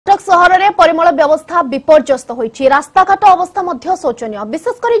सहर में परिमल व्यवस्था विपर्यस्त होइछि। रास्ताघाट अवस्था मध्य शोचनीय।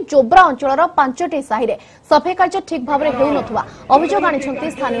 विशेषकर जोब्रा अंचल 5टी साहि रे सफाई कार्य ठीक भाव में हेउनथुवा अभियोग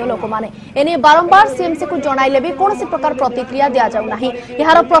आनिछन्ति स्थानीय लोक माने। एने बारंबार सीएमसी को जणाइले भी कोनोसी प्रकार प्रतिक्रिया दिया जाउ नाही।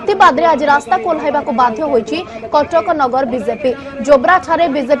 यार प्रतिवाद रे आज रास्ता कोल्हाइबा को बाध्य होइछि कटक नगर बीजेपी। जोब्रा ठारे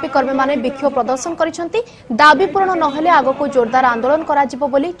बीजेपी कर्मी माने विक्षोभ प्रदर्शन करिसन्ति। दाबी पूर्ण नहेले आगको जोरदार आंदोलन कराजिबो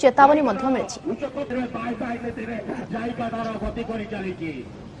बोली चेतावनी मध्य मिलिछि।